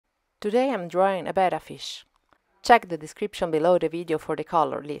Today I'm drawing a Betta Fish. Check the description below the video for the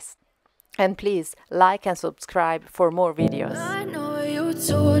color list. And please like and subscribe for more videos. I know you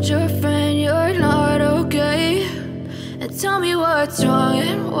told your friend you're not okay, and tell me what's wrong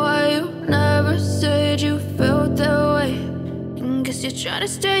and why you never said you felt that way. And guess you're trying to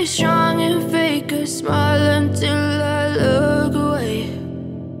stay strong and fake a smile until I look away.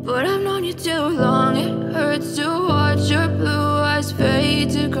 But I've known you too long, it hurts to watch your blue eyes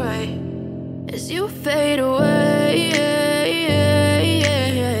fade to gray as you fade away,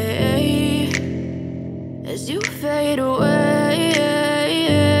 as you fade away.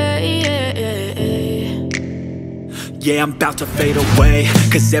 Yeah, I'm about to fade away,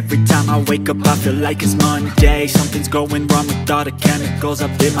 cause every time I wake up I feel like it's Monday. Something's going wrong with all the chemicals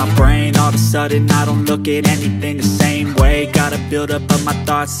up in my brain. All of a sudden I don't look at anything the same way. Got a buildup of my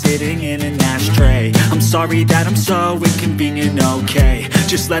thoughts sitting in an ashtray. I'm sorry that I'm so inconvenient, okay.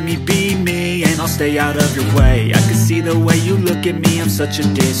 Just let me be me and I'll stay out of your way. I can see the way you look at me, I'm such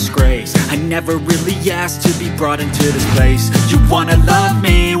a disgrace. I never really asked to be brought into this place. You wanna love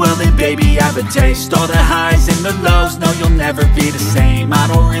me? Well then baby I have a taste. All the highs and the lows, no you'll never be the same. I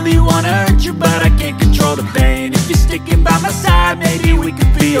don't really wanna hurt you but I can't control the pain. If you're sticking by my side maybe we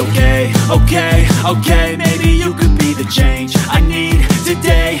could be okay. Okay, maybe you could be the change I need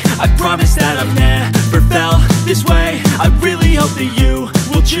today. I promise that I've never felt this way. I really hope that you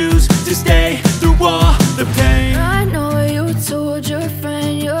will choose to stay through all